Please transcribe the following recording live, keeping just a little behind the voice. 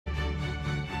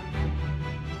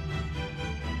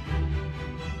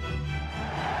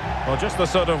Well, just the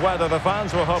sort of weather the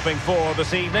fans were hoping for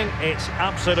this evening. It's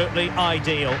absolutely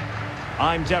ideal.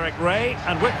 I'm Derek Ray,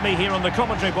 and with me here on the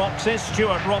commentary box is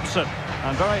Stuart Robson.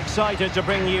 I'm very excited to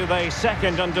bring you the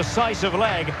second and decisive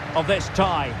leg of this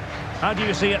tie. How do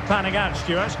you see it panning out,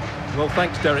 Stuart? Well,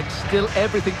 thanks, Derek. Still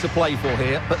everything to play for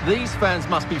here, but these fans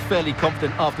must be fairly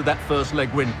confident after that first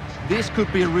leg win. This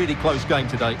could be a really close game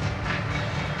today.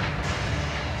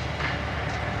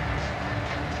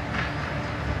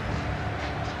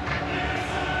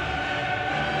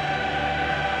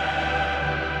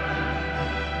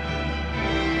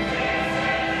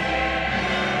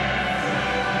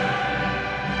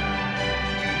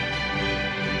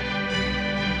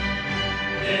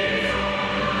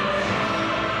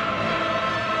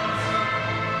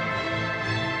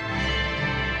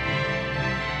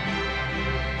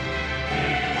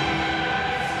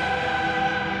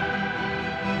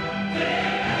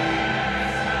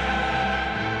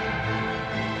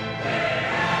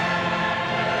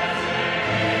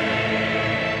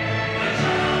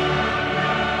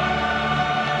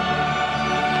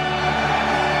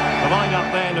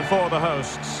 Line-up then for the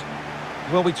hosts.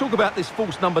 Well, we talk about this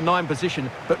false number 9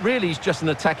 position, but really he's just an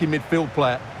attacking midfield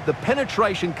player. The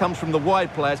penetration comes from the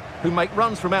wide players who make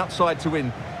runs from outside to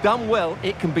in. Done well,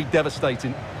 it can be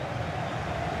devastating.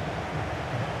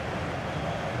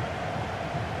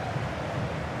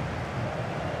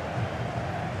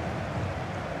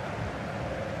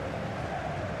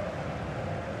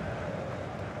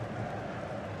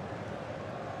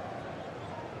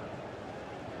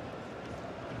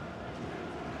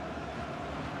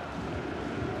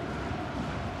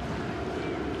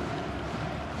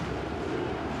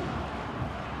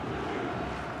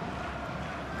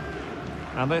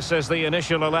 And this is the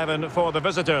initial 11 for the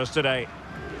visitors today.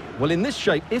 Well, in this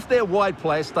shape, if their wide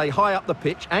players stay high up the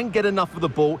pitch and get enough of the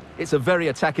ball, it's a very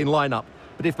attacking lineup.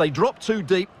 But if they drop too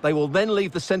deep, they will then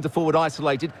leave the centre-forward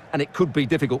isolated, and it could be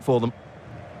difficult for them.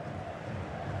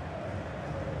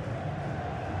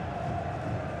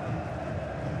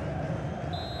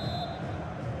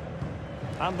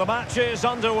 And the match is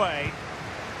underway.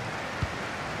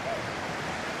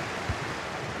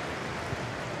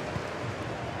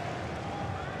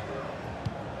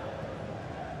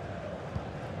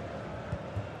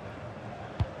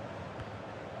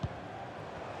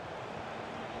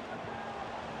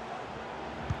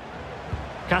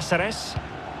 Cáceres.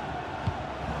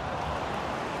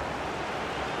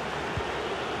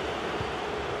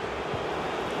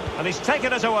 And he's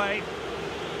taken it away.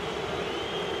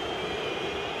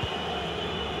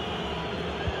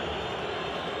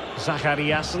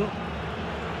 Zachariasen.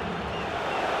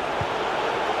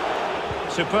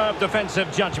 Superb defensive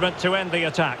judgment to end the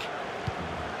attack.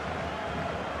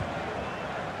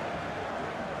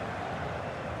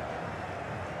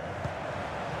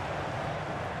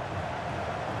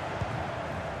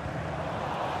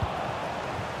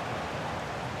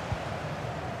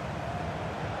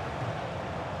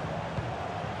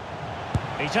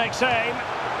 He takes aim.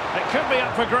 It could be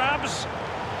up for grabs.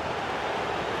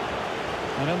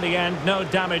 And in the end, no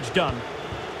damage done.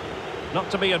 Not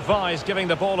to be advised giving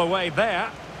the ball away there.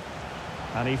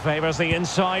 And he favours the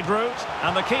inside route.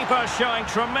 And the keeper showing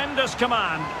tremendous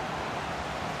command.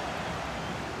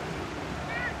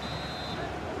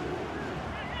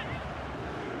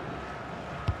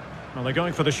 Well, they're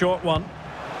going for the short one.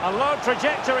 A low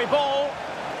trajectory ball.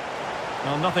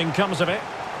 Well, nothing comes of it.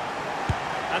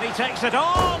 And he takes it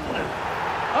on!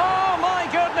 Oh, my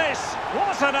goodness!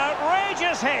 What an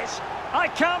outrageous hit! I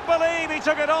can't believe he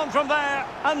took it on from there,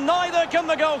 and neither can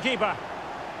the goalkeeper.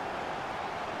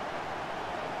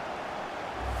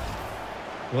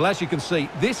 Well, as you can see,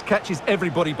 this catches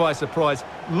everybody by surprise.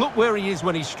 Look where he is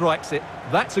when he strikes it.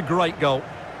 That's a great goal.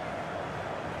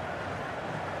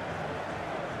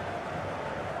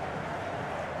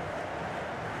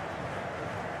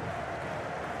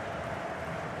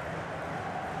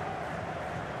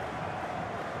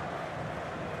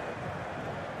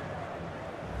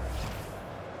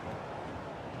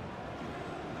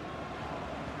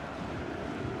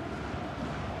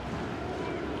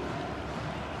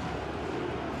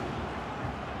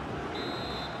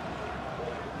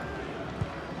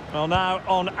 Well, now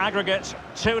on aggregate,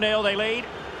 2-0 they lead.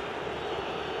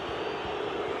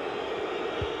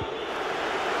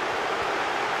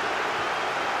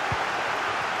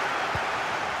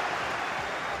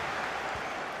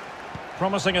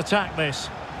 Promising attack, this.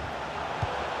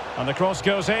 And the cross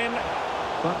goes in.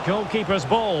 But goalkeeper's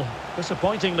ball,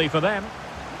 disappointingly for them.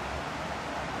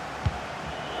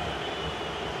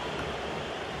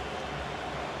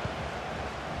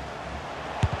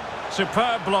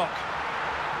 Superb block.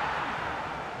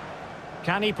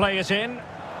 Can he play it in?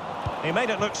 He made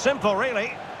it look simple,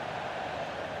 really.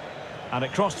 And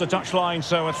it crossed the touchline,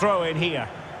 so a throw in here.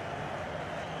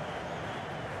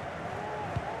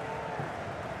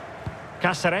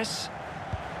 Cáceres.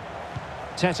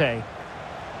 Tete.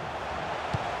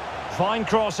 Fine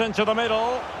cross into the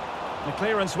middle. The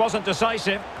clearance wasn't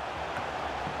decisive.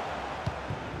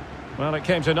 Well, it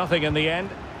came to nothing in the end.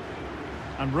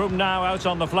 And room now out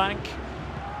on the flank.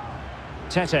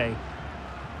 Tete.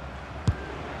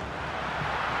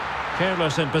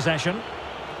 Careless in possession.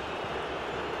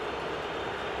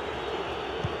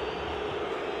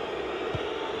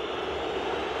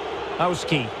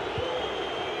 Auski.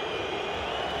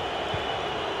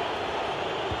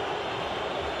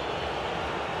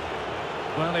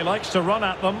 Well, he likes to run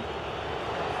at them.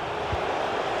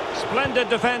 Splendid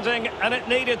defending, and it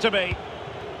needed to be.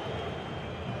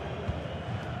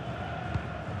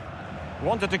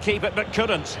 Wanted to keep it, but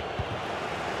couldn't.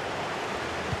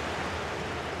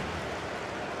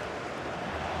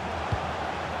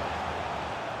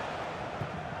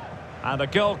 And a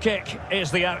goal kick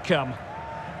is the outcome.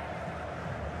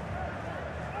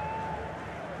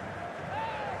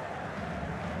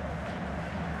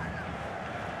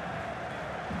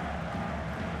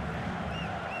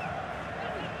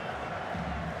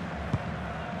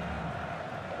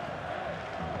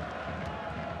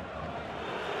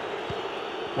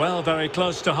 Well, very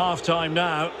close to half-time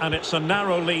now, and it's a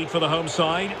narrow lead for the home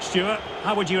side. Stuart,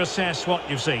 how would you assess what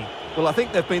you've seen? Well, I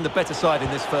think they've been the better side in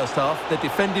this first half. They've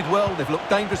defended well, they've looked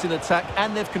dangerous in attack,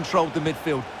 and they've controlled the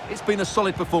midfield. It's been a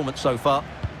solid performance so far.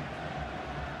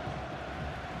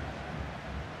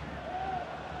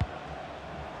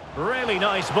 Really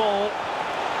nice ball.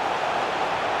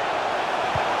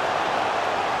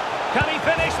 Can he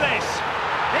finish this?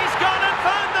 He's gone and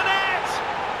found the net!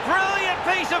 Brilliant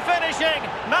piece of finishing!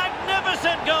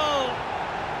 Magnificent goal!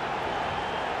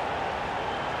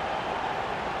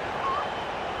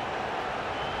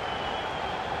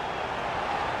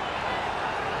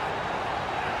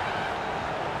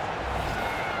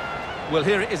 Well,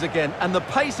 here it is again, and the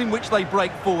pace in which they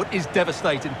break forward is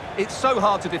devastating. It's so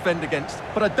hard to defend against,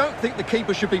 but I don't think the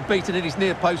keeper should be beaten at his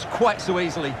near post quite so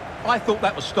easily. I thought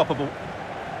that was stoppable.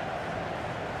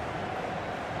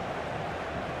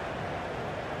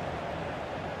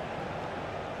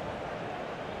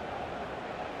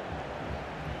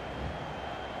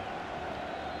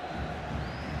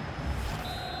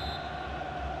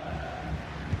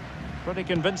 Pretty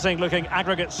convincing looking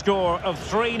aggregate score of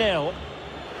 3-0.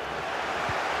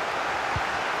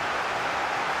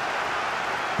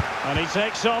 And he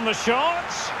takes on the shot,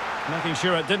 making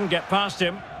sure it didn't get past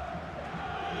him.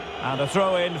 And a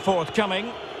throw-in forthcoming.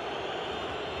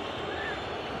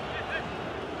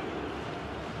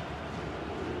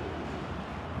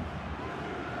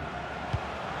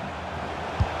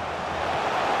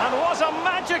 And what a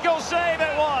magical save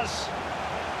it was!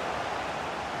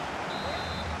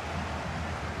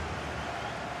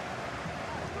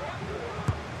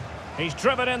 He's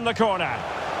driven in the corner.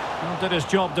 Well, did his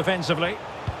job defensively.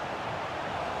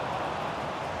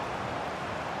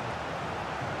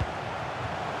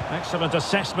 Excellent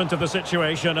assessment of the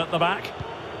situation at the back.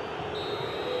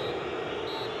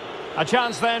 A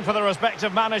chance then for the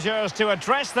respective managers to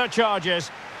address their charges.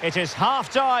 It is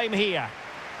half-time here.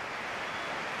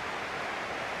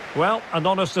 Well, an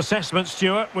honest assessment,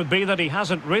 Stuart, would be that he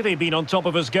hasn't really been on top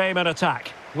of his game in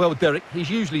attack. Well, Derek, he's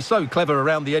usually so clever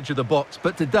around the edge of the box,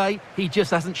 but today he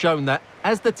just hasn't shown that.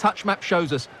 As the touch map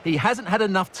shows us, he hasn't had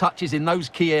enough touches in those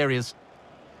key areas.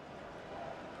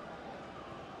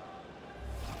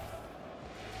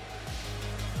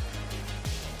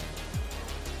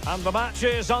 And the match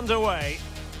is underway.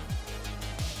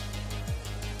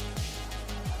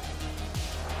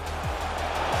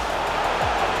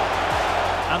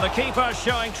 And the keeper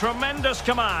showing tremendous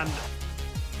command.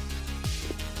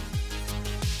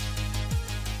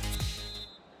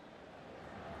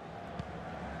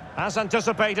 As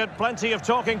anticipated, plenty of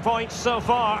talking points so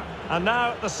far. And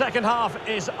now the second half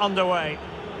is underway.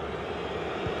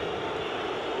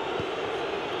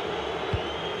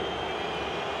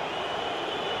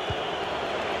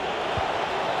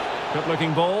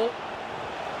 Good-looking ball.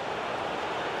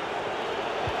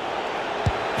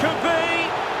 Could be!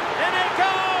 In it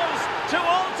goes! To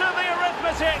alter the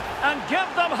arithmetic and give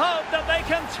them hope that they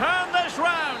can turn this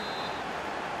round.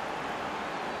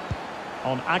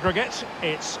 On aggregate,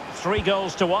 it's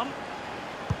 3-1.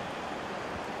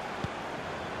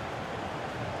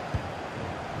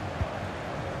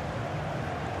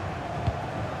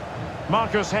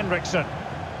 Marcus Henriksen.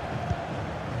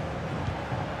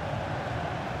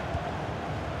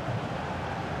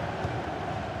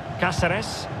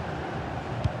 Cáceres.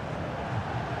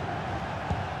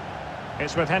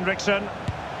 It's with Henriksen.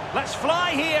 Let's fly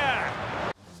here!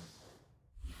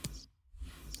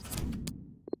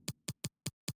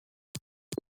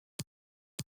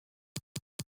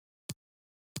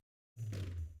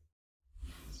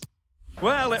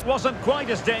 Well, it wasn't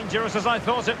quite as dangerous as I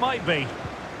thought it might be.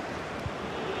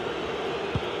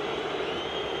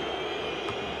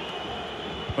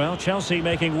 Well, Chelsea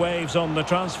making waves on the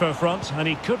transfer front, and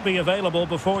he could be available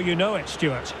before you know it,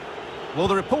 Stuart. Well,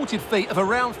 the reported fee of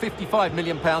around £55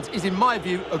 million is, in my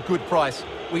view, a good price.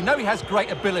 We know he has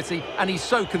great ability, and he's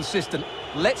so consistent.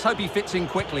 Let's hope he fits in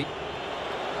quickly.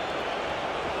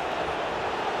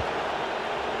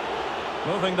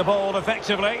 Moving the ball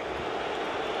effectively.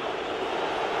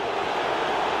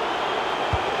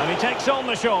 And he takes on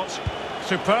the shot.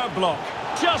 Superb block.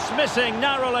 Just missing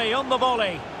narrowly on the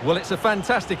volley. Well, it's a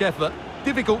fantastic effort.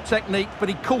 Difficult technique, but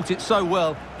he caught it so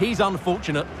well. He's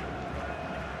unfortunate.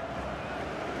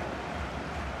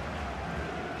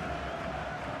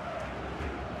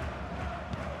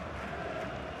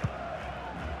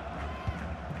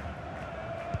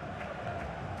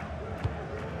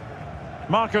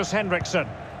 Marcus Henriksen.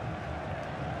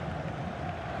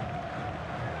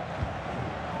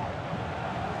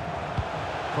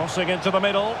 Crossing into the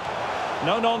middle.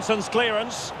 No-nonsense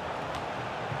clearance.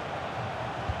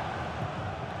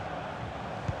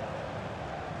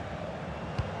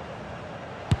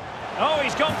 Oh,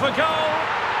 he's gone for goal.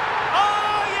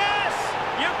 Oh, yes!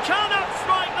 You cannot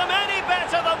strike them any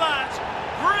better than that.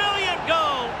 Brilliant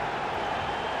goal.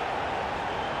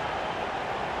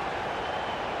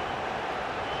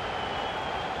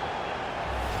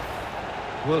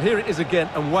 Well, here it is again,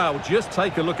 and wow, just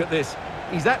take a look at this.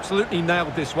 He's absolutely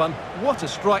nailed this one. What a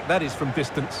strike that is from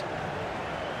distance.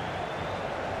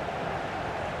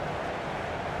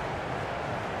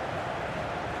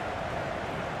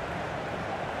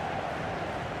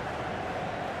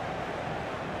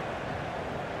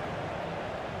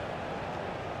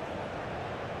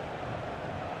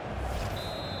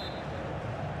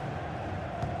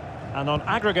 And on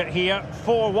aggregate here,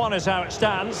 4-1 is how it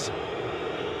stands.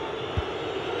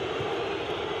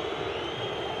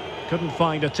 Couldn't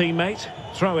find a teammate.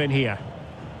 Throw in here.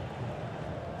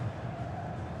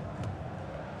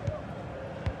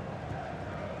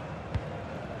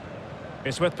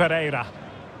 It's with Pereira.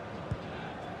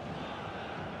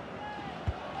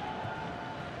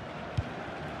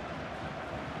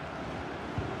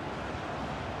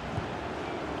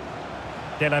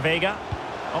 De La Vega.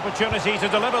 Opportunity to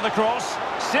deliver the cross.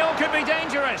 Still could be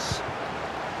dangerous.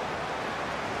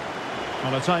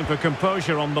 Well, a time for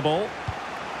composure on the ball.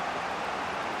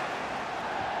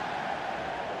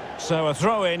 So a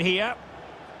throw in here.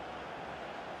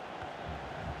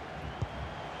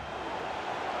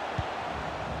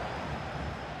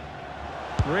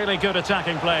 Really good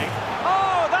attacking play.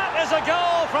 Oh, that is a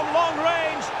goal from long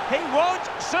range. He won't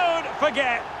soon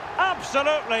forget.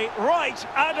 Absolutely right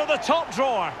out of the top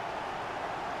drawer.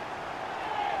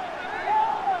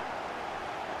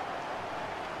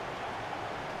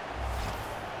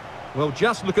 Well,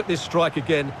 just look at this strike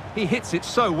again. He hits it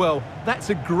so well. That's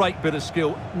a great bit of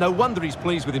skill. No wonder he's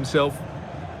pleased with himself.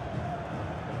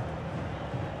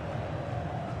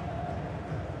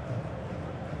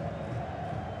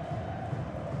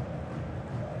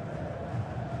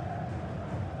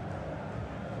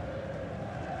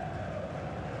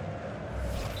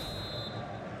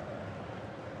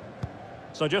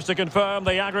 So just to confirm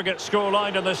the aggregate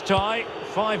scoreline in this tie,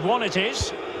 5-1 it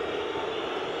is.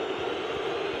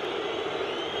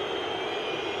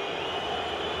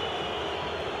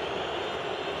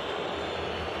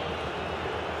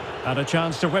 And a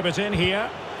chance to whip it in here,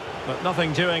 but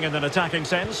nothing doing in an attacking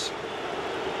sense.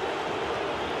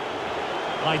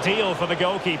 Ideal for the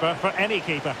goalkeeper, for any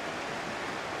keeper.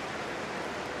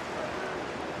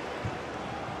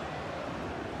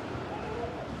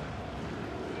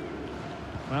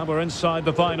 Well, we're inside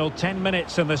the final 10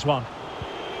 minutes in this one.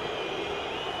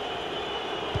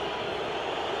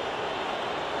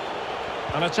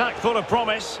 An attack full of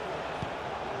promise.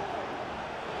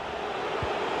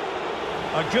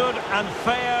 A good and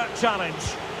fair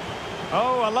challenge.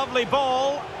 Oh, a lovely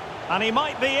ball. And he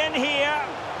might be in here.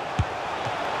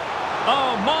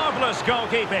 Oh, marvellous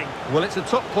goalkeeping. Well, it's a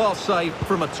top-class save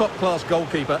from a top-class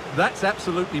goalkeeper. That's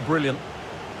absolutely brilliant.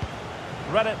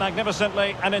 Read it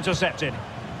magnificently and intercepted.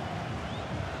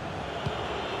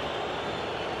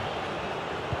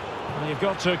 Well, you've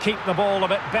got to keep the ball a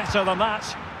bit better than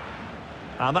that.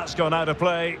 And that's gone out of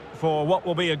play for what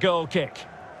will be a goal kick.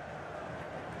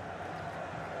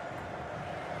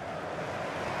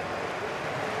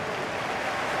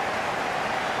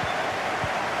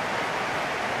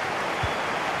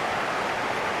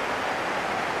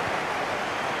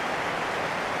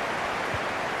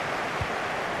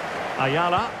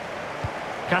 Ayala.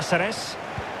 Cáceres.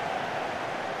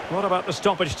 What about the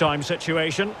stoppage time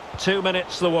situation? 2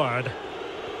 minutes the word.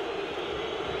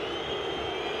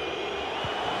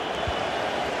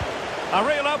 A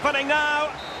real opening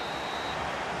now.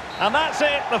 And that's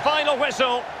it, the final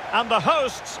whistle. And the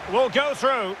hosts will go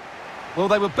through. Well,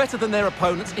 they were better than their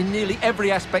opponents in nearly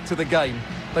every aspect of the game.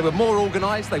 They were more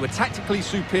organised, they were tactically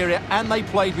superior, and they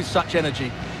played with such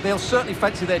energy. They'll certainly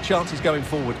fancy their chances going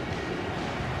forward.